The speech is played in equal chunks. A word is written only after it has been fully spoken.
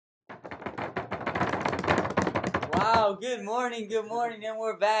Wow, good morning, and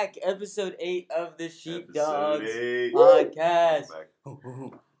we're back. Episode 8 of the Sheepdogs Episode 8. podcast.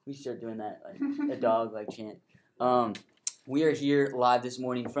 Woo! We start doing that like a dog like chant. We are here live this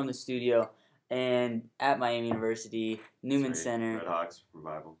morning from the studio and at Miami University, Newman Center. Red Hawks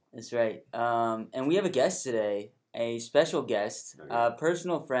Revival. That's right. And we have a guest today, a special guest, a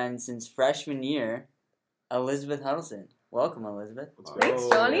personal friend since freshman year, Elizabeth Hudelson. Welcome, Elizabeth. Thanks,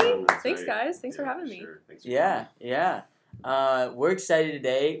 Johnny. Thanks, right. guys. Thanks for having me. Sure. Thanks for Yeah. We're excited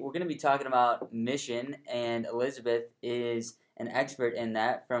today. We're going to be talking about mission, and Elizabeth is an expert in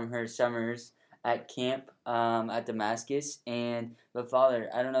that from her summers at camp at Damascus. But Father,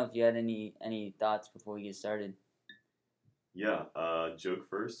 I don't know if you had any thoughts before we get started. Yeah. Joke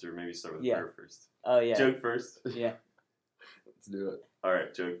first, or maybe start with prayer first. Oh yeah. Joke first. Yeah. Let's do it. All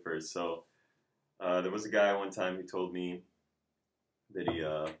right. Joke first. So. There was a guy one time who told me that he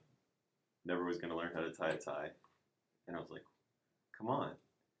never was going to learn how to tie a tie. And I was like, come on.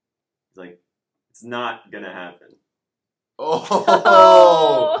 He's like, it's not going to happen.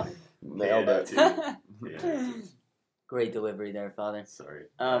 Oh! Nailed it. Yeah. Great delivery there, Father. Sorry.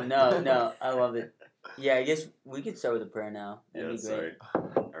 No, I love it. Yeah, I guess we could start with a prayer now. That'd be great. Sorry.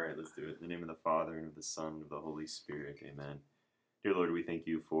 All right, let's do it. In the name of the Father, and of the Son, and of the Holy Spirit. Amen. Dear Lord, we thank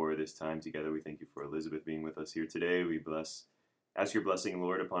you for this time together. We thank you for Elizabeth being with us here today. We ask your blessing,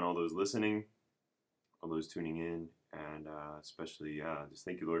 Lord, upon all those listening, all those tuning in, and especially, just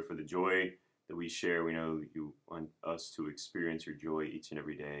thank you, Lord, for the joy that we share. We know you want us to experience your joy each and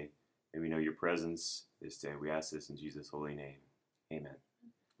every day. May we know your presence this day. We ask this in Jesus' holy name. Amen.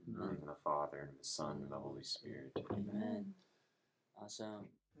 In the name of the Father, and of the Son, and of the Holy Spirit. Amen. Awesome.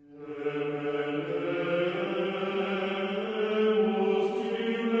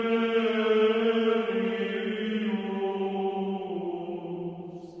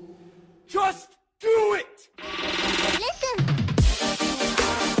 Just do it! Listen!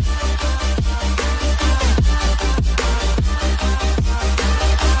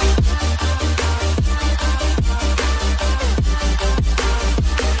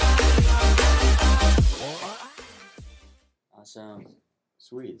 Awesome.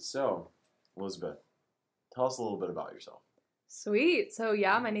 Sweet. So, Elizabeth, tell us a little bit about yourself. Sweet. So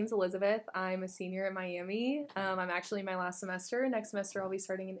my name's Elizabeth. I'm a senior at Miami. I'm actually in my last semester. Next semester I'll be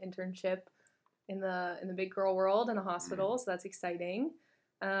starting an internship in the big girl world in a hospital, so that's exciting.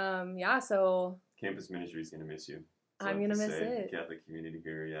 So Campus ministry is going to miss you. I'm going to miss it. Catholic community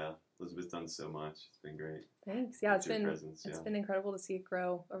here, yeah. Elizabeth's done so much. It's been great. Thanks. Yeah, it's Presence, been incredible to see it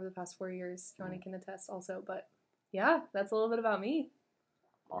grow over the past 4 years. Johnny can attest also, but yeah, that's a little bit about me.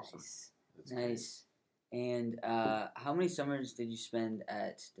 Awesome. Nice. And how many summers did you spend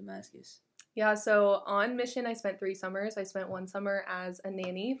at Damascus? Yeah, so on mission, I spent 3 summers. I spent 1 summer as a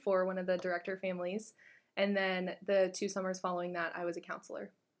nanny for one of the director families. And then the 2 summers following that, I was a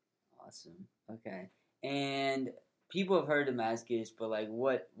counselor. Awesome. Okay. And people have heard Damascus, but like,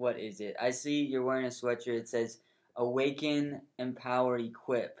 what is it? I see you're wearing a sweatshirt. It says, "Awaken, Empower,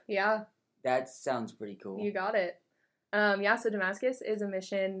 Equip." Yeah. That sounds pretty cool. You got it. So Damascus is a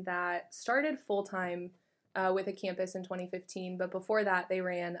mission that started full-time with a campus in 2015, but before that they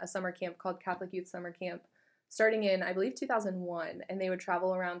ran a summer camp called Catholic Youth Summer Camp starting in, I believe, 2001, and they would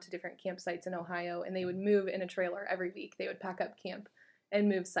travel around to different campsites in Ohio, and they would move in a trailer every week. They would pack up camp and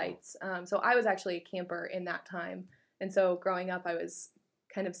move sites. So I was actually a camper in that time, and so growing up I was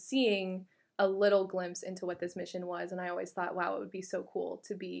kind of seeing a little glimpse into what this mission was, and I always thought, wow, it would be so cool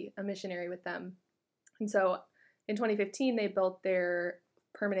to be a missionary with them. And so in 2015, they built their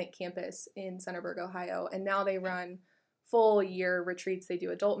permanent campus in Centerburg, Ohio, and now they run full year retreats. They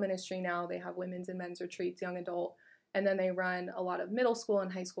do adult ministry now. They have women's and men's retreats, young adult, and then they run a lot of middle school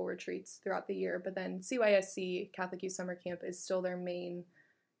and high school retreats throughout the year. But then CYSC, Catholic Youth Summer Camp, is still their main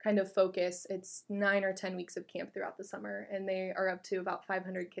kind of focus. It's 9 or 10 weeks of camp throughout the summer, and they are up to about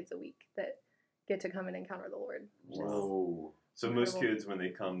 500 kids a week that get to come and encounter the Lord. Whoa. So most kids, when they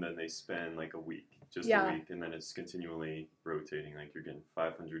come, then they spend like a week, just a week, and then it's continually rotating. Like you're getting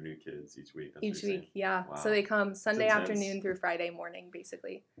 500 new kids each week. Each week, yeah. Wow. So they come Sunday afternoon through Friday morning,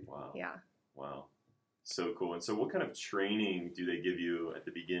 basically. Wow. Yeah. Wow. So cool. And so what kind of training do they give you at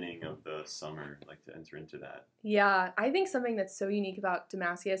the beginning of the summer, like to enter into that? Yeah, I think something that's so unique about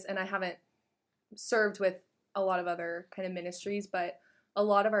Damascus, and I haven't served with a lot of other kind of ministries, but a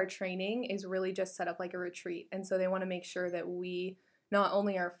lot of our training is really just set up like a retreat. And so they want to make sure that we not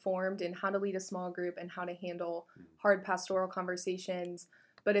only are formed in how to lead a small group and how to handle hard pastoral conversations,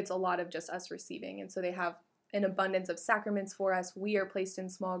 but it's a lot of just us receiving. And so they have an abundance of sacraments for us. We are placed in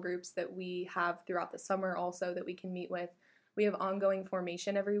small groups that we have throughout the summer also that we can meet with. We have ongoing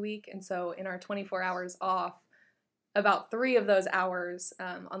formation every week. And so in our 24 hours off, about 3 of those hours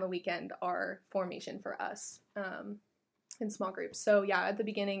on the weekend are formation for us in small groups. So yeah, at the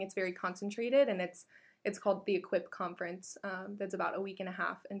beginning it's very concentrated, and it's called the Equip Conference. That's about a week and a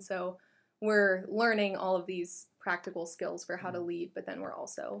half, and so we're learning all of these practical skills for how to lead, but then we're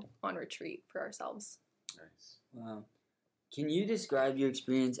also on retreat for ourselves. Nice. Wow. Can you describe your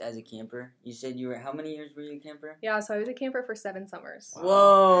experience as a camper? You said how many years were you a camper? Yeah, so I was a camper for 7 summers. Wow.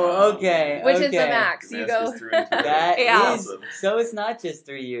 Whoa, okay. Which is okay. the max. You go. Damascus through and through. That Yeah. is, so it's not just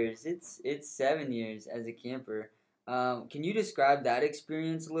 3 years. It's 7 years as a camper. Can you describe that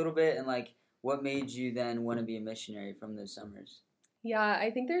experience a little bit, and like what made you then want to be a missionary from those summers? Yeah, I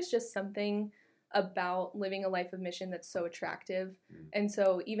think there's just something about living a life of mission that's so attractive. And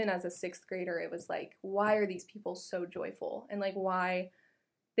so even as a 6th grader, it was like, why are these people so joyful? And like, why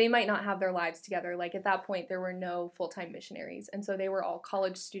they might not have their lives together. Like at that point, there were no full-time missionaries. And so they were all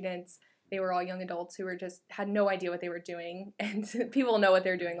college students. They were all young adults who were just had no idea what they were doing. And people know what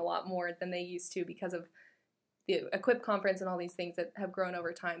they're doing a lot more than they used to because of the Equip Conference and all these things that have grown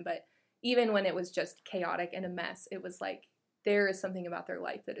over time. But even when it was just chaotic and a mess, it was like, there is something about their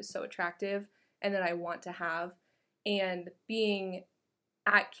life that is so attractive and that I want to have. And being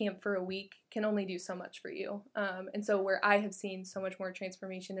at camp for a week can only do so much for you. And so where I have seen so much more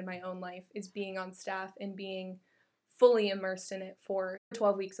transformation in my own life is being on staff and being fully immersed in it for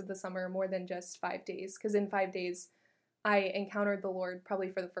 12 weeks of the summer, more than just 5 days. Because in 5 days, I encountered the Lord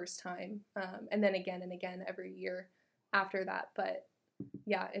probably for the first time, and then again and again every year after that. But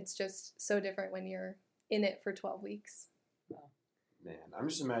yeah, it's just so different when you're in it for 12 weeks. Man, I'm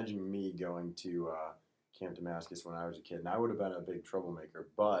just imagining me going to Camp Damascus when I was a kid, and I would have been a big troublemaker.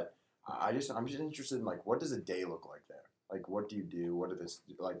 But I'm just interested in like, what does a day look like there? Like, what do you do? What do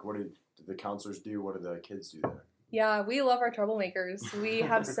the counselors do? What do the kids do there? Yeah, we love our troublemakers. We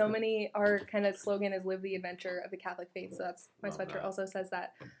have so many. Our kind of slogan is "Live the Adventure of the Catholic Faith." So that's my sweatshirt also says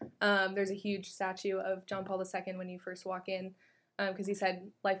that. There's a huge statue of John Paul II when you first walk in, because he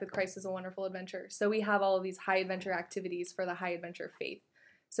said life with Christ is a wonderful adventure. So we have all of these high adventure activities for the high adventure faith.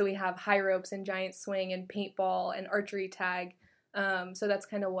 So we have high ropes and giant swing and paintball and archery tag. So that's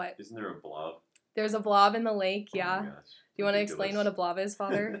kind of what. Isn't there a blob? There's a blob in the lake. Yeah. Oh my gosh. Do you want to explain what a blob is,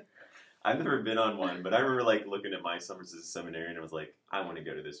 Father? I've never been on one, but I remember like looking at my summers as a seminarian and I was like, I want to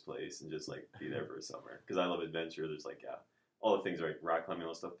go to this place and just like be there for a summer because I love adventure. There's like all the things like rock climbing,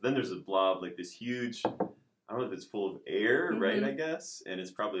 all stuff. But then there's a blob, like this huge. I don't know if it's full of air, right? I guess, and it's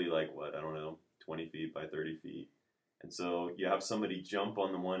probably like what, I don't know, 20 feet by 30 feet. And so you have somebody jump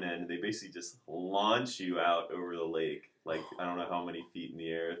on the one end, and they basically just launch you out over the lake, like I don't know how many feet in the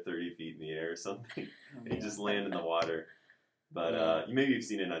air, 30 feet in the air or something, and you just land in the water. But maybe you've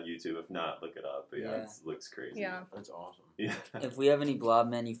seen it on YouTube. If not, look it up. But it looks crazy. Yeah. That's awesome. Yeah. If we have any blob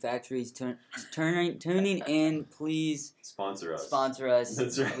manufacturers tuning in, please Sponsor us. Sponsor us.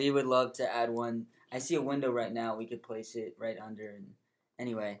 That's right. We would love to add one. I see a window right now. We could place it right under. And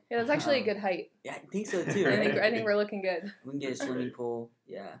anyway. Yeah, that's actually a good height. Yeah, I think so too. I think we're looking good. We can get a swimming pool.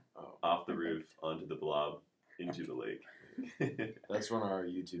 Yeah. Off the roof, onto the blob, into the lake. That's when our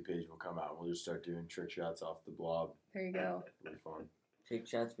YouTube page will come out. We'll just start doing trick shots off the blob. There you go. It'll be fun. Trick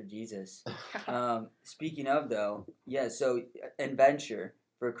shots for Jesus. Speaking of though, so adventure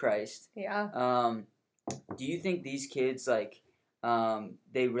for Christ. Yeah. Do you think these kids like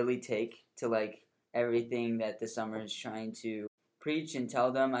they really take to like everything that the summer is trying to preach and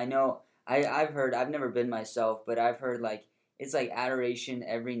tell them? I know I've heard, I've never been myself, but I've heard like it's like adoration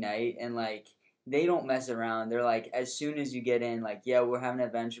every night, and like they don't mess around. They're like, as soon as you get in, like, we're having an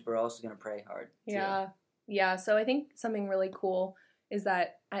adventure, but we're also going to pray hard. Yeah. So I think something really cool is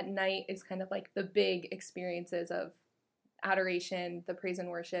that at night is kind of like the big experiences of adoration, the praise and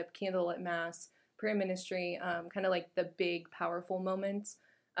worship, candlelit mass, prayer ministry, kind of like the big, powerful moments.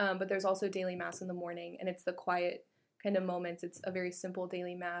 But there's also daily mass in the morning, and it's the quiet kind of moments. It's a very simple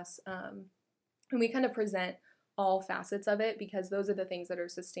daily mass. And we kind of present all facets of it because those are the things that are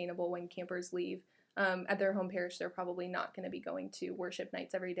sustainable when campers leave. At their home parish, they're probably not going to be going to worship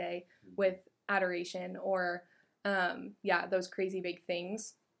nights every day with adoration or, those crazy big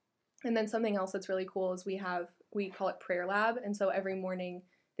things. And then something else that's really cool is we call it prayer lab. And so every morning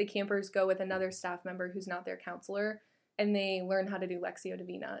the campers go with another staff member who's not their counselor, and they learn how to do Lectio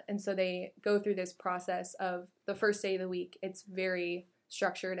Divina. And so they go through this process of the first day of the week. It's very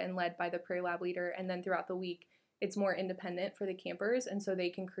structured and led by the prayer lab leader. And then throughout the week, it's more independent for the campers, and so they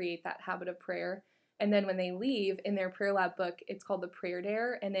can create that habit of prayer. And then when they leave, in their prayer lab book, it's called the Prayer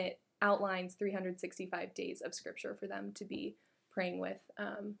Dare, and it outlines 365 days of scripture for them to be praying with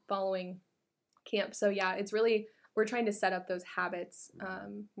following camp. So it's really we're trying to set up those habits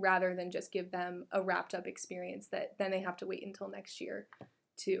rather than just give them a wrapped up experience that then they have to wait until next year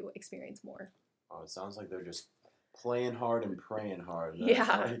to experience more. Oh, it sounds like they're just playing hard and praying hard.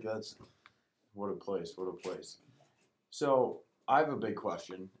 That's what a place. So I have a big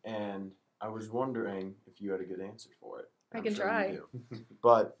question, and I was wondering if you had a good answer for it. I can try. You do.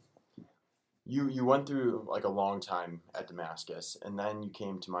 But you went through like a long time at Damascus, and then you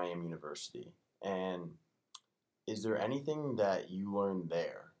came to Miami University. And is there anything that you learned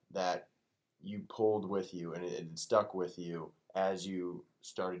there that you pulled with you and it stuck with you as you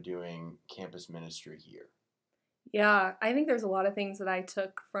started doing campus ministry here? Yeah, I think there's a lot of things that I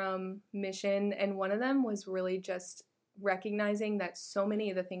took from mission, and one of them was really just recognizing that so many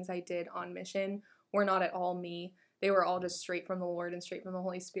of the things I did on mission were not at all me. They were all just straight from the Lord and straight from the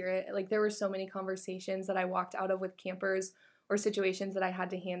Holy Spirit. Like, there were so many conversations that I walked out of with campers or situations that I had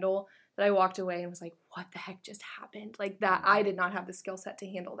to handle that I walked away and was like, what the heck just happened? Like, that I did not have the skill set to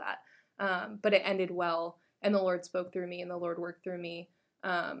handle that. But it ended well, and the Lord spoke through me, and the Lord worked through me.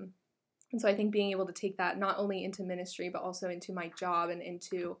 And so I think being able to take that not only into ministry, but also into my job and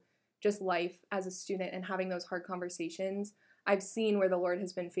into just life as a student and having those hard conversations, I've seen where the Lord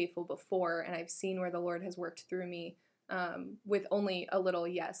has been faithful before, and I've seen where the Lord has worked through me with only a little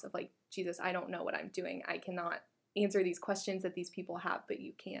yes of like, Jesus, I don't know what I'm doing. I cannot answer these questions that these people have, but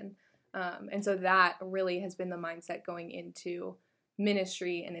you can. And so that really has been the mindset going into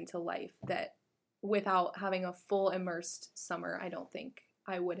ministry and into life, that without having a full immersed summer, I don't think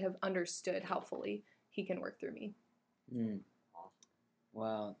I would have understood how fully he can work through me.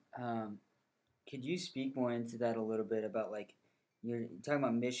 Wow. Could you speak more into that a little bit about, like, you're talking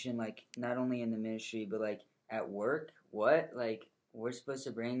about mission, like, not only in the ministry, but, like, at work? What? Like, we're supposed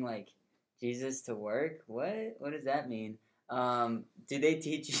to bring, like, Jesus to work? What? What does that mean? Do they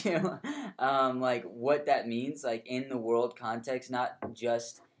teach you, like, what that means, like, in the world context, not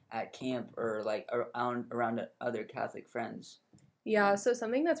just at camp or, like, around other Catholic friends? Yeah, so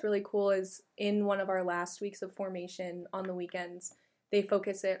something that's really cool is in one of our last weeks of formation on the weekends, they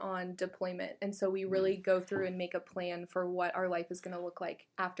focus it on deployment. And so we really go through and make a plan for what our life is going to look like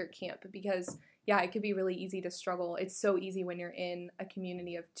after camp. Because, yeah, it could be really easy to struggle. It's so easy when you're in a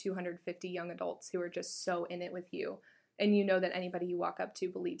community of 250 young adults who are just so in it with you. And you know that anybody you walk up to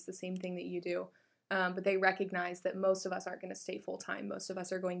believes the same thing that you do. But they recognize that most of us aren't going to stay full-time. Most of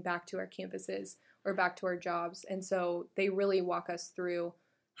us are going back to our campuses or back to our jobs. And so they really walk us through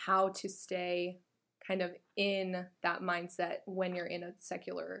how to stay kind of in that mindset when you're in a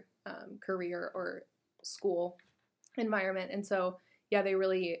secular career or school environment. And so, yeah, they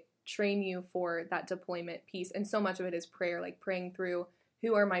really train you for that deployment piece. And so much of it is prayer, like praying through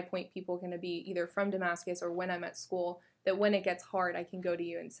who are my point people going to be either from Damascus or when I'm at school, that when it gets hard, I can go to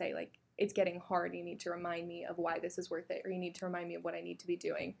you and say, like, it's getting hard. You need to remind me of why this is worth it, or you need to remind me of what I need to be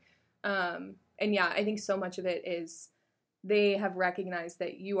doing. And yeah, I think so much of it is they have recognized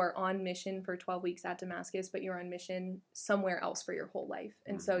that you are on mission for 12 weeks at Damascus, but you're on mission somewhere else for your whole life.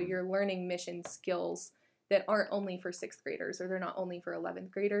 And so you're learning mission skills that aren't only for 6th graders, or they're not only for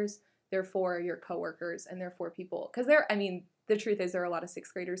 11th graders. They're for your coworkers, and they're for people. Because the truth is there are a lot of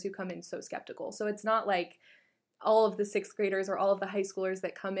 6th graders who come in so skeptical. So it's not like all of the 6th graders or all of the high schoolers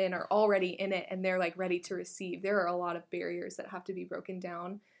that come in are already in it and they're like ready to receive. There are a lot of barriers that have to be broken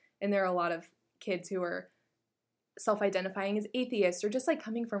down. And there are a lot of kids who are self-identifying as atheists or just like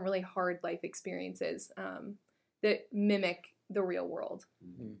coming from really hard life experiences that mimic the real world.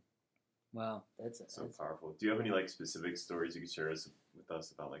 Mm-hmm. Wow, that's powerful. Do you have any like specific stories you could share with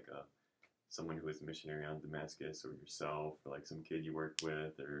us about like someone who was a missionary on Damascus, or yourself, or like some kid you worked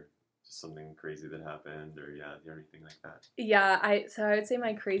with, or just something crazy that happened, or anything like that? Yeah, I would say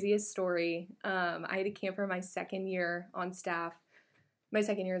my craziest story. I had a camper my second year on staff, my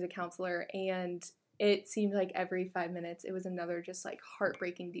second year as a counselor, and it seemed like every 5 minutes it was another just like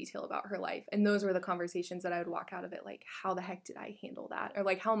heartbreaking detail about her life. And those were the conversations that I would walk out of it like, how the heck did I handle that? Or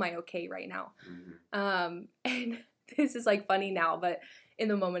like, how am I okay right now? Mm-hmm. And this is like funny now, but in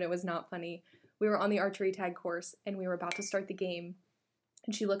the moment it was not funny. We were on the archery tag course and we were about to start the game.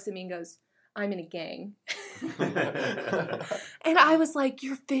 And she looks at me and goes, I'm in a gang. And I was like,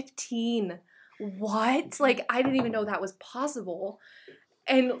 you're 15. What? Like, I didn't even know that was possible.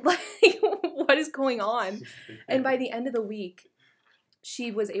 And like, what is going on? And by the end of the week,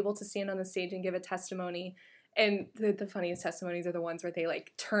 she was able to stand on the stage and give a testimony. And the funniest testimonies are the ones where they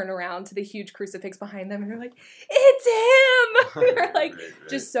like turn around to the huge crucifix behind them and they're like, it's him! They're like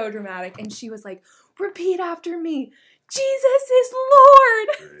just so dramatic. And she was like, repeat after me. Jesus is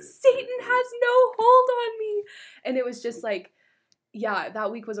Lord. Satan has no hold on me. And it was just like yeah,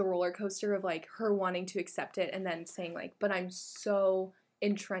 that week was a roller coaster of like her wanting to accept it and then saying like, but I'm so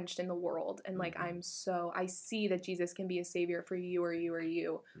entrenched in the world and like I see that Jesus can be a savior for you or you or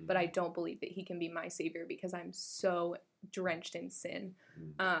you, but I don't believe that he can be my savior because I'm so drenched in sin.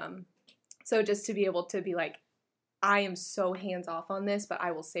 So just to be able to be like, I am so hands off on this, but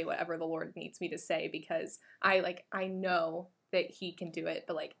I will say whatever the Lord needs me to say because I know that he can do it,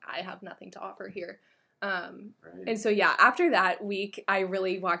 but like I have nothing to offer here. And so, yeah, after that week, I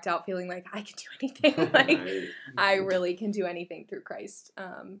really walked out feeling like I can do anything. Like, I really can do anything through Christ.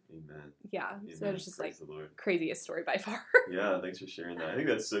 Amen. Yeah, Amen. so it's just Praise like the Lord. Craziest story by far. Yeah, thanks for sharing that. I think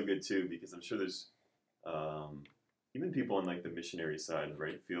that's so good too, because I'm sure there's even people on like the missionary side,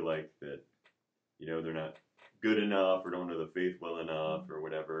 right, feel like that, you know, they're not good enough or don't know the faith well enough or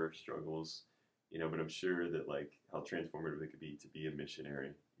whatever, struggles, you know, but I'm sure that like how transformative it could be to be a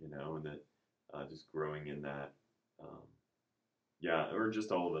missionary, you know, and that just growing in that, or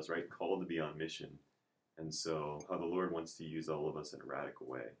just all of us, right, called to be on mission. And so how the Lord wants to use all of us in a radical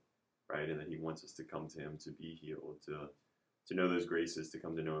way, right, and that he wants us to come to him to be healed, to know those graces, to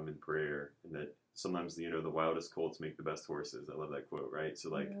come to know him in prayer, and that sometimes, you know, the wildest colts make the best horses. I love that quote, right? So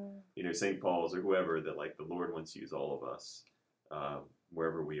like, you know, St. Paul's or whoever, that like the Lord wants to use all of us,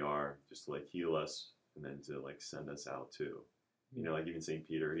 wherever we are, just to like heal us and then to like send us out too. You know, like even St.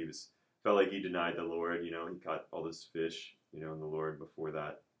 Peter, felt like he denied the Lord, you know, he caught all this fish, you know, and the Lord before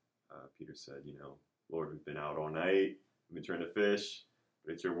that, Peter said, you know, Lord, we've been out all night, we've been trying to fish,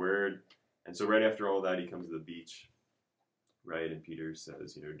 but it's your word. And so right after all that, he comes to the beach, right? And Peter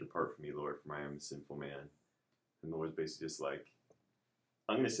says, you know, depart from me, Lord, for I am a sinful man. And the Lord's basically just like,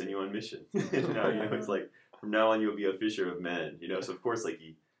 I'm going to send you on mission. Now, you know, it's like, from now on, you'll be a fisher of men, you know? So of course, like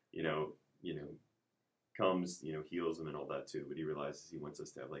he, you know, comes, you know, heals them and all that too, but he realizes he wants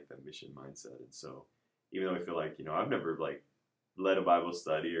us to have like that mission mindset. And so even though I feel like, you know, I've never like led a Bible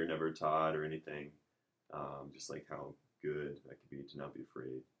study or never taught or anything, just like how good that could be to not be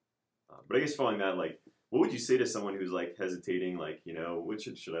afraid. But I guess following that, like, what would you say to someone who's like hesitating, like, you know, what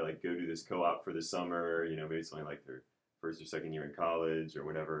should I like go do this co-op for the summer, you know, maybe something like their first or second year in college or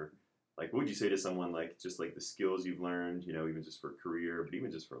whatever. Like, what would you say to someone, like, just like the skills you've learned, you know, even just for career, but even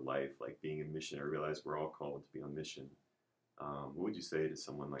just for life, like being a missionary, realize we're all called to be on mission. What would you say to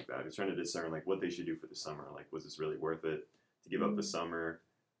someone like that who's trying to discern, like, what they should do for the summer? Like, was this really worth it to give up the summer?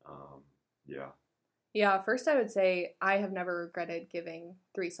 Yeah, first I would say I have never regretted giving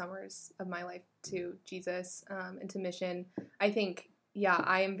 3 summers of my life to Jesus and to mission. I think, yeah,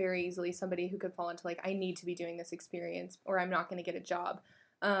 I am very easily somebody who could fall into, like, I need to be doing this experience or I'm not going to get a job.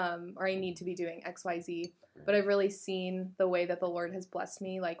 Or I need to be doing X, Y, Z. But I've really seen the way that the Lord has blessed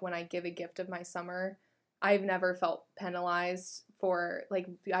me. Like when I give a gift of my summer, I've never felt penalized for, like,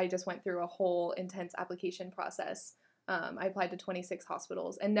 I just went through a whole intense application process. I applied to 26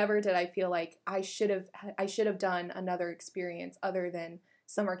 hospitals and never did I feel like I should have done another experience other than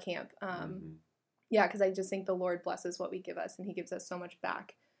summer camp. Yeah, because I just think the Lord blesses what we give us and he gives us so much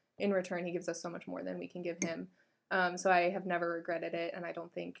back. In return, he gives us so much more than we can give him. So I have never regretted it, and I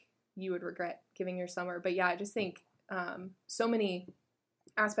don't think you would regret giving your summer. But yeah, I just think so many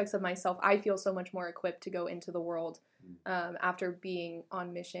aspects of myself, I feel so much more equipped to go into the world after being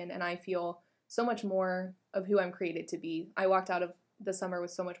on mission, and I feel so much more of who I'm created to be. I walked out of the summer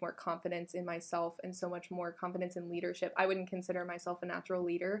with so much more confidence in myself and so much more confidence in leadership. I wouldn't consider myself a natural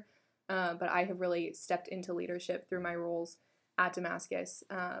leader, but I have really stepped into leadership through my roles at Damascus.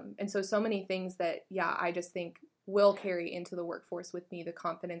 And so many things that, yeah, I just think will carry into the workforce with me, the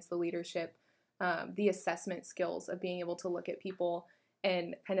confidence, the leadership, the assessment skills of being able to look at people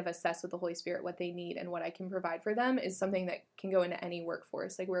and kind of assess with the Holy Spirit what they need and what I can provide for them is something that can go into any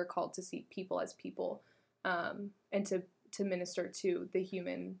workforce. Like we're called to see people as people and to minister to the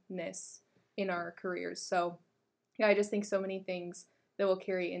humanness in our careers. So yeah, I just think so many things that will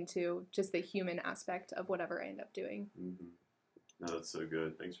carry into just the human aspect of whatever I end up doing. No, that's so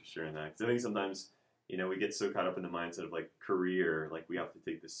good. Thanks for sharing that. Because I think sometimes, you know, we get so caught up in the mindset of like career, like we have to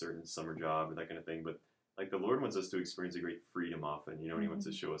take this certain summer job or that kind of thing. But like the Lord wants us to experience a great freedom often, you know, and he wants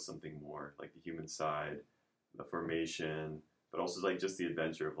to show us something more, like the human side, the formation, but also like just the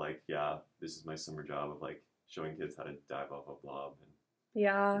adventure of like, yeah, this is my summer job of like showing kids how to dive off a blob and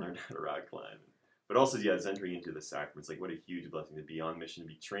learn how to rock climb. But also, yeah, it's entering into the sacraments. Like what a huge blessing to be on mission, to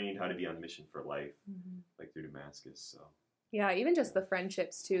be trained how to be on mission for life, like through Damascus. So yeah, even just the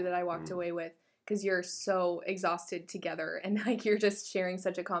friendships too that I walked away with, because you're so exhausted together and like you're just sharing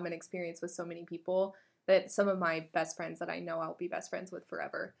such a common experience with so many people that some of my best friends that I know I'll be best friends with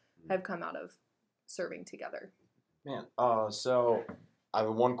forever have come out of serving together. Man, so I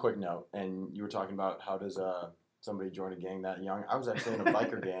have one quick note, and you were talking about how does somebody joined a gang that young. I was actually in a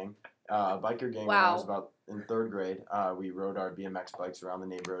biker gang. When Wow. I was about in 3rd grade. We rode our BMX bikes around the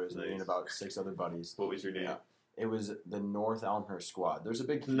neighborhood. It was me and about 6 other buddies. What was your name? Yeah. It was the North Elmhurst squad. There's a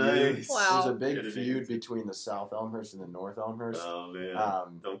big feud. Nice. Wow. There's a big Good feud names. between the South Elmhurst and the North Elmhurst. Oh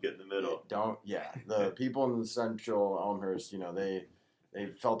man, don't get in the middle. The people in the Central Elmhurst, they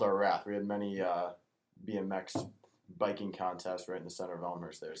felt our wrath. We had many BMX biking contests right in the center of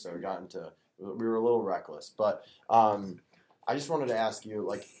Elmhurst there, so we were a little reckless. But I just wanted to ask you,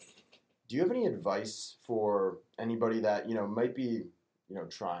 do you have any advice for anybody that might be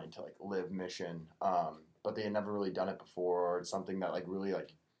trying to live mission, but they had never really done it before, or it's something that really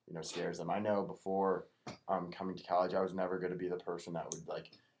scares them? I know before coming to college, I was never going to be the person that would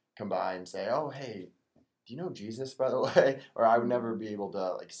come by and say, "Oh, hey, do you know Jesus, by the way?" Or I would never be able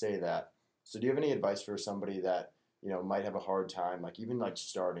to say that. So do you have any advice for somebody that might have a hard time, even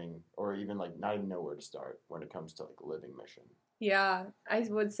starting, or even not even know where to start when it comes to living mission? Yeah, I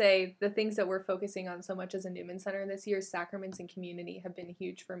would say the things that we're focusing on so much as a Newman Center this year, sacraments and community, have been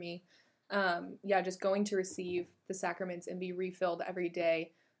huge for me. Just going to receive the sacraments and be refilled every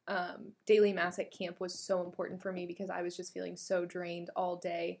day. Daily Mass at camp was so important for me because I was just feeling so drained all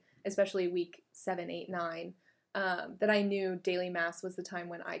day, especially week 7, 8, 9, that I knew daily Mass was the time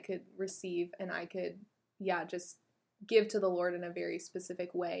when I could receive and I could, just give to the Lord in a very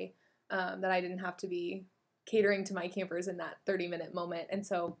specific way, that I didn't have to be catering to my campers in that 30-minute moment. And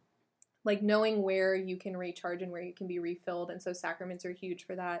so knowing where you can recharge and where you can be refilled. And so sacraments are huge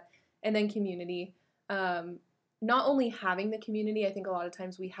for that. And then community, not only having the community, I think a lot of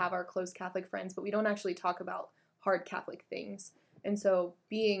times we have our close Catholic friends, but we don't actually talk about hard Catholic things. And so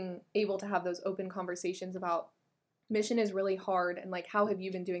being able to have those open conversations about mission is really hard. And how have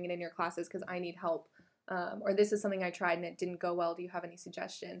you been doing it in your classes? Because I need help. Or this is something I tried and it didn't go well. Do you have any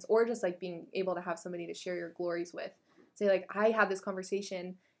suggestions? Or just being able to have somebody to share your glories with. Say I had this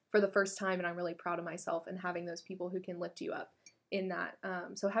conversation for the first time and I'm really proud of myself, and having those people who can lift you up in that.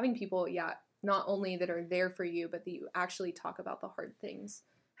 So having people, not only that are there for you, but that you actually talk about the hard things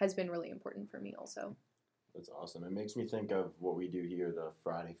has been really important for me also. That's awesome. It makes me think of what we do here, the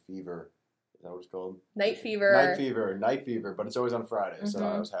Friday Fever. Is that what it's called? Night fever. Night fever, but it's always on Friday, so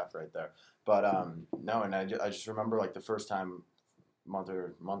I was half right there. But no, and I just remember the first time month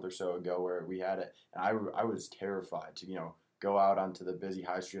or so ago where we had it, and I was terrified to go out onto the busy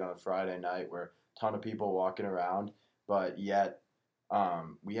high street on a Friday night where a ton of people walking around, but yet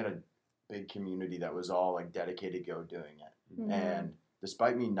we had a big community that was all dedicated to go doing it. Mm-hmm. And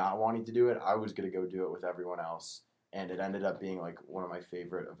despite me not wanting to do it, I was going to go do it with everyone else. And it ended up being one of my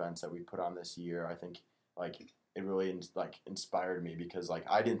favorite events that we put on this year. I think it really inspired me because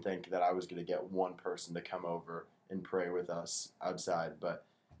I didn't think that I was going to get one person to come over and pray with us outside, but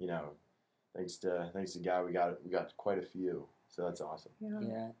thanks to God we got quite a few. So that's awesome.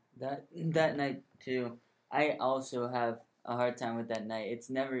 Yeah, that night too. I also have a hard time with that night. It's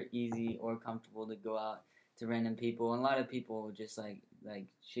never easy or comfortable to go out to random people, and a lot of people will just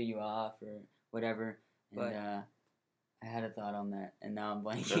shoo you off or whatever. But I had a thought on that, and now I'm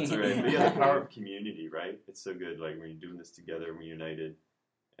blanking. That's right. But the power of community, right? It's so good. When you're doing this together, we're united.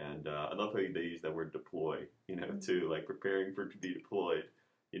 And I love how they use that word deploy, too, preparing to be deployed.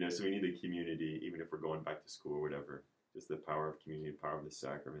 So we need the community, even if we're going back to school or whatever. Just the power of community, the power of the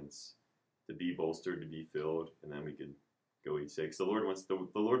sacraments, to be bolstered, to be filled, and then we could go each day. Because the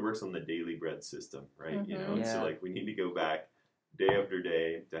Lord works on the daily bread system, right? Mm-hmm. And so we need to go back day after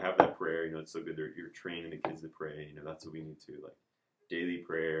day to have that prayer. It's so good that you're training the kids to pray. That's what we need to daily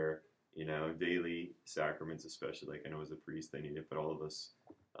prayer. Daily sacraments, especially. I know as a priest, I need it, but all of us.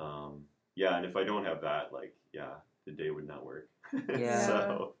 And if I don't have that, the day would not work. Yeah.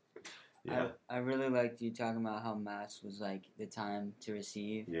 So, yeah. I really liked you talking about how Mass was the time to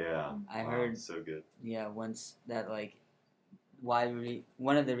receive. Yeah. I heard. So good. Yeah, once that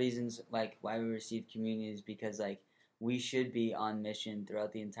one of the reasons why we receive communion is because we should be on mission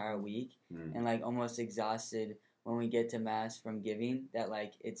throughout the entire week and almost exhausted when we get to Mass from giving, that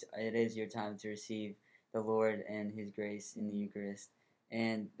it is your time to receive the Lord and His grace in the Eucharist.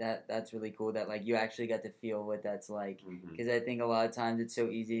 And that's really cool that you actually got to feel what that's like, because I think a lot of times it's so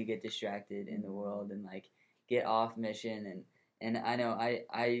easy to get distracted in the world and get off mission, and I know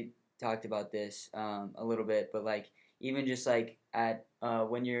I talked about this a little bit, but even just at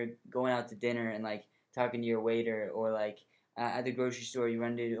when you're going out to dinner and talking to your waiter, or at the grocery store you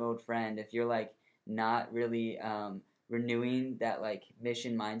run into an old friend, if you're not really renewing that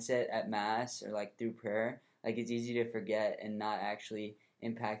mission mindset at Mass or through prayer, it's easy to forget and not actually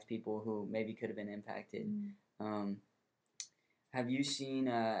impact people who maybe could have been impacted. Have you seen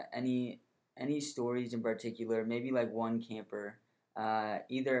any any stories in particular, maybe like one camper,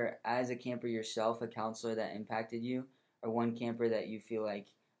 either as a camper yourself, a counselor that impacted you, or one camper that you feel like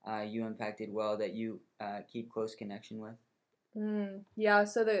you impacted well, that you keep close connection with? Yeah,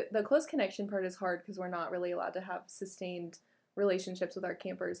 so the close connection part is hard because we're not really allowed to have sustained relationships with our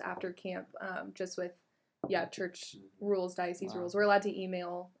campers after camp, just with, church rules, diocese rules. We're allowed to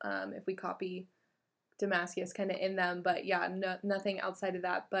email if we copy Damascus kind of in them, but nothing outside of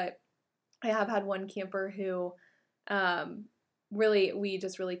that. But I have had one camper who we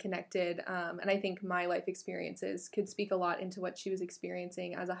just really connected, and I think my life experiences could speak a lot into what she was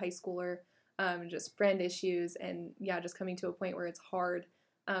experiencing as a high schooler, just friend issues, and just coming to a point where it's hard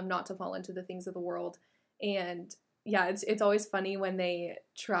not to fall into the things of the world. And it's always funny when they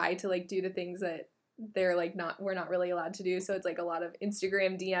try to like do the things that they're like we're not really allowed to do. So it's like a lot of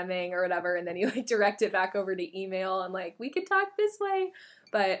Instagram DMing or whatever, and then you like direct it back over to email and like, we could talk this way.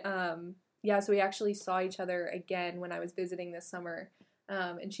 But so we actually saw each other again when I was visiting this summer,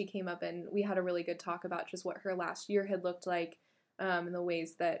 and she came up and we had a really good talk about just what her last year had looked like, and the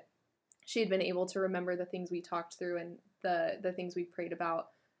ways that she had been able to remember the things we talked through and the things we prayed about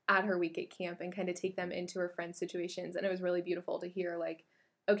at her week at camp, and kind of take them into her friends' situations. And it was really beautiful to hear, like,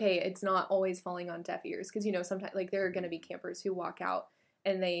 okay, it's not always falling on deaf ears, because sometimes like there are going to be campers who walk out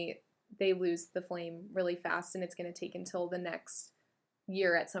and they lose the flame really fast, and it's going to take until the next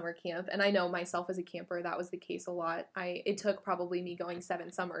year at summer camp. And I know myself as a camper, that was the case a lot. It took probably me going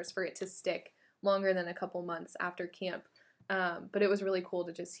 7 summers for it to stick longer than a couple months after camp. But it was really cool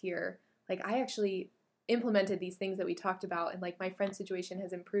to just hear, like, I actually implemented these things that we talked about, and like my friend's situation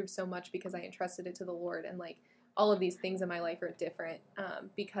has improved so much because I entrusted it to the Lord, and like all of these things in my life are different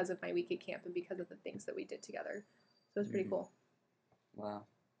because of my week at camp and because of the things that we did together. So it was pretty cool. Wow.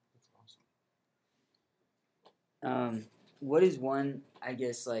 That's awesome. What is one, I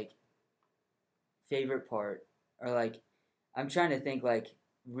guess, like, favorite part, or like, I'm trying to think, like,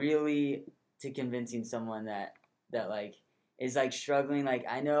 really to convincing someone that like is like struggling, like,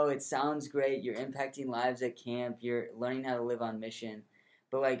 I know it sounds great, you're impacting lives at camp, you're learning how to live on mission,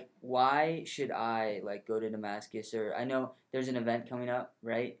 but like, why should I like go to Damascus? Or I know there's an event coming up,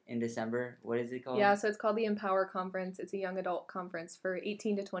 right, in December. What is it called? Yeah, so it's called the Empower Conference. It's a young adult conference for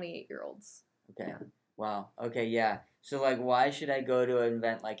 18 to 28-year-olds. Okay. Yeah. Wow. Okay, yeah. So like, why should I go to an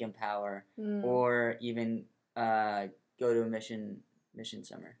event like Empower, or even go to a mission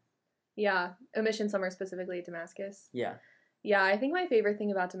summer? Yeah, a mission summer specifically at Damascus. Yeah. Yeah, I think my favorite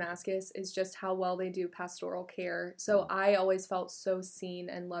thing about Damascus is just how well they do pastoral care. So I always felt so seen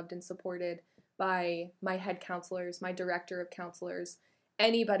and loved and supported by my head counselors, my director of counselors,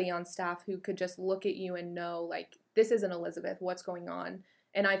 anybody on staff who could just look at you and know, like, this isn't Elizabeth, what's going on?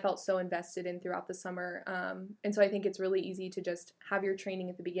 And I felt so invested in throughout the summer. And so I think it's really easy to just have your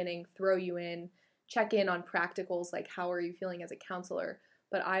training at the beginning, throw you in, check in on practicals, like how are you feeling as a counselor?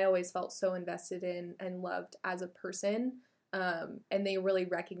 But I always felt so invested in and loved as a person. And they really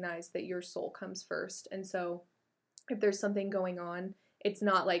recognize that your soul comes first. And so if there's something going on, it's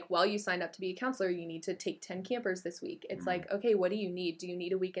not like, well, you signed up to be a counselor, you need to take 10 campers this week. It's like, okay, what do you need? Do you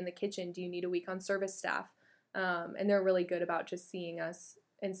need a week in the kitchen? Do you need a week on service staff? And they're really good about just seeing us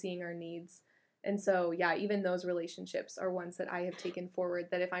and seeing our needs. And so, yeah, even those relationships are ones that I have taken forward,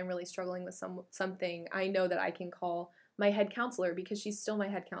 that if I'm really struggling with something, I know that I can call my head counselor, because she's still my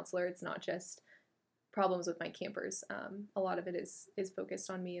head counselor. It's not just problems with my campers. A lot of it is focused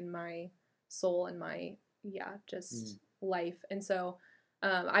on me and my soul and my, life. And so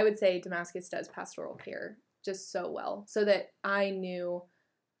I would say Damascus does pastoral care just so well, so that I knew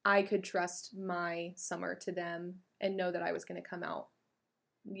I could trust my summer to them and know that I was going to come out,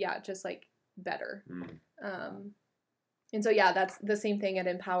 just like better. And so, that's the same thing at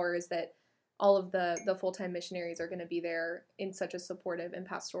Empower, is that all of the full-time missionaries are going to be there in such a supportive and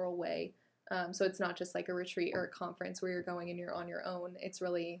pastoral way. So it's not just like a retreat or a conference where you're going and you're on your own. It's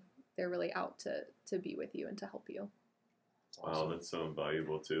really, they're really out to be with you and to help you. Wow, that's so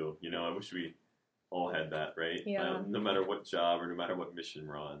invaluable too. I wish we all had that, right? Yeah. No matter what job or no matter what mission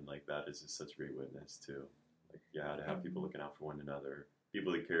we're on, like, that is just such a great witness too. Like, to have people looking out for one another,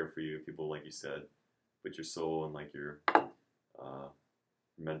 people that care for you, people, like you said, put your soul and like your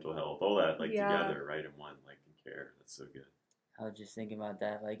mental health, all that, like, together, right, in one, like, in care. That's so good. I was just thinking about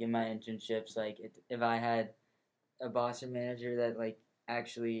that. Like, in my internships, like, if I had a boss or manager that, like,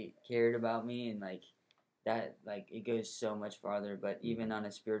 actually cared about me, and, like, that, like, it goes so much farther. But even on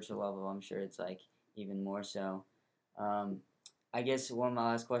a spiritual level, I'm sure it's, like, even more so. I guess one of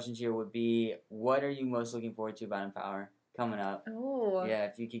my last questions here would be, what are you most looking forward to about Empower coming up? Oh. Yeah,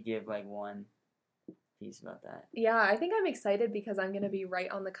 if you could give, like, one piece about that. Yeah, I think I'm excited because I'm going to be right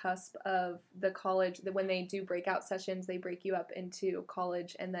on the cusp of the college. When they do breakout sessions, they break you up into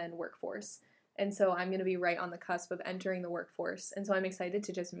college and then workforce. And so I'm going to be right on the cusp of entering the workforce. And so I'm excited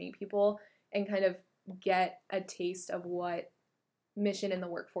to just meet people and kind of get a taste of what mission in the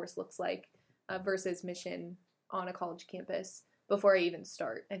workforce looks like versus mission on a college campus before I even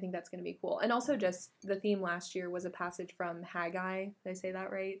start. I think that's going to be cool. And also just the theme last year was a passage from Haggai. Did I say that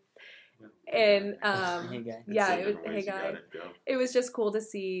right? And Haggai. yeah, It's different ways you Haggai. got it, go. It was just cool to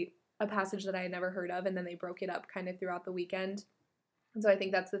see a passage that I had never heard of, and then they broke it up kind of throughout the weekend. And so I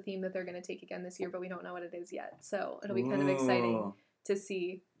think that's the theme that they're going to take again this year, but we don't know what it is yet. So it'll be kind of exciting Ooh. to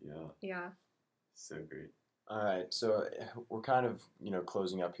see. Yeah, Yeah. so great. All right, so we're kind of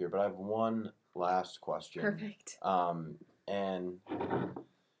closing up here, but I have one last question. Perfect. And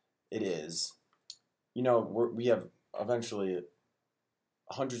it is, we have eventually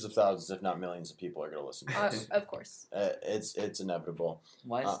hundreds of thousands, if not millions, of people are going to listen to us. Of course. It's inevitable.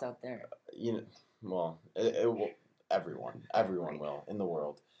 Why stop there? Well, it will. Everyone will in the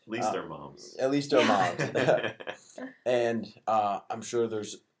world. At least our moms. At least our moms. And I'm sure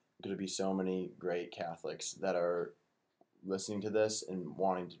there's going to be so many great Catholics that are listening to this and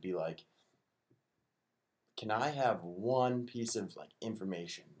wanting to be like, can I have one piece of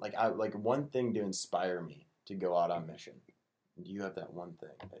information, like one thing to inspire me to go out on mission? Do you have that one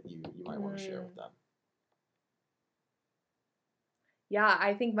thing that you might want to share with them? Yeah,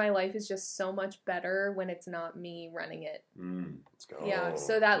 I think my life is just so much better when it's not me running it. Let's go. Yeah,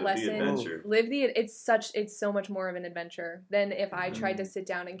 so that Live the lesson, adventure. it's so much more of an adventure than if I tried to sit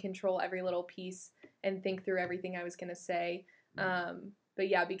down and control every little piece and think through everything I was going to say. But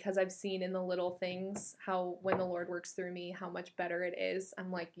yeah, because I've seen in the little things how when the Lord works through me, how much better it is.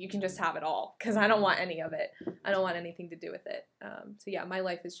 I'm like, you can just have it all because I don't want any of it. I don't want anything to do with it. So yeah, my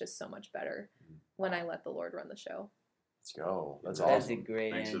life is just so much better when I let the Lord run the show. Let's go. That's That's a awesome.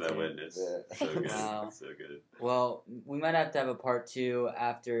 great Thanks answer. for that witness. Yeah. So good. Wow. So good. Well, we might have to have a part 2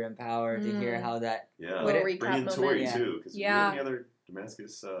 after Empower to hear how that. Yeah. Little Bring recap in Tori moment. Yeah. too, because Yeah. do you have any other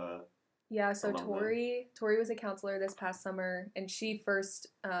Damascus? Yeah, so Alumni. Tori was a counselor this past summer, and she first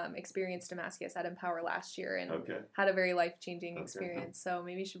experienced Damascus at Empower last year and Okay. had a very life-changing Okay. experience. So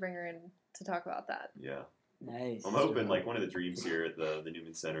maybe you should bring her in to talk about that. Yeah. Nice. I'm hoping one of the dreams here at the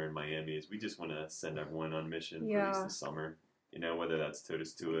Newman Center in Miami is we just want to send everyone on mission for at least Yeah. the summer. Whether that's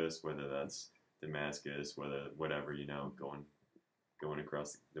Totus Tuus, whether that's Damascus, whatever, going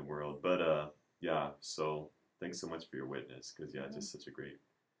across the world. But yeah, so thanks so much for your witness, because just such a great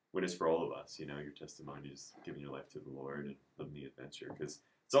witness for all of us. Your testimony is giving your life to the Lord and living the adventure, because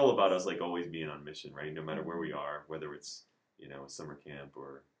it's all about us always being on mission, right? No matter where we are, whether it's a summer camp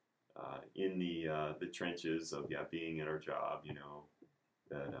or in the trenches of being at our job,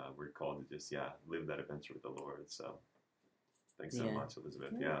 that we're called to just live that adventure with the Lord. So thanks so much,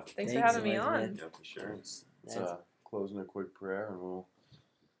 Elizabeth. Yeah, Thanks for having me Elizabeth. on. yeah, for sure. Let's close in a quick prayer, and we'll.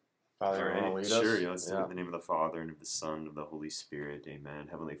 Father, All you wanna right, lead sure. us? Yeah, let's do it in the name of the Father, and of the Son, and of the Holy Spirit. Amen.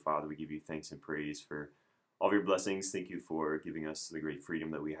 Heavenly Father, we give you thanks and praise for all of your blessings. Thank you for giving us the great freedom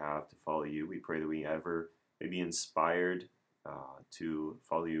that we have to follow you. We pray that we ever may be inspired to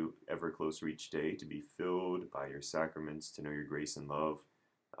follow you ever closer each day, to be filled by your sacraments, to know your grace and love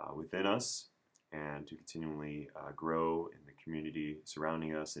within us, and to continually grow in the community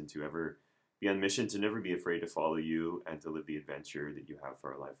surrounding us, and to ever be on mission, to never be afraid to follow you and to live the adventure that you have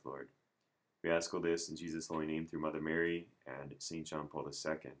for our life, Lord. We ask all this in Jesus' holy name through Mother Mary and St. John Paul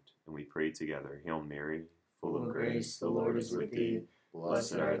II. And we pray together, Hail Mary, full of grace, the Lord is with thee.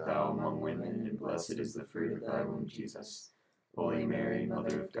 Blessed art thou among women, and blessed is the fruit of thy womb, Jesus. Holy Mary,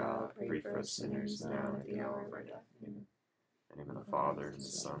 Mother of God, pray for us sinners now and at the hour of our death. Amen. In the name of the Father, and the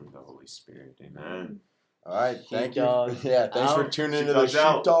Son, and the Holy Spirit. Amen. All right, thank you. Sheepdog Yeah, thanks for out. tuning into the Sheepdog's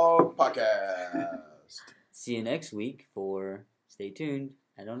out. Sheepdog Podcast. See you next week for. Stay tuned.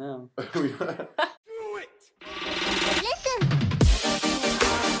 I don't know.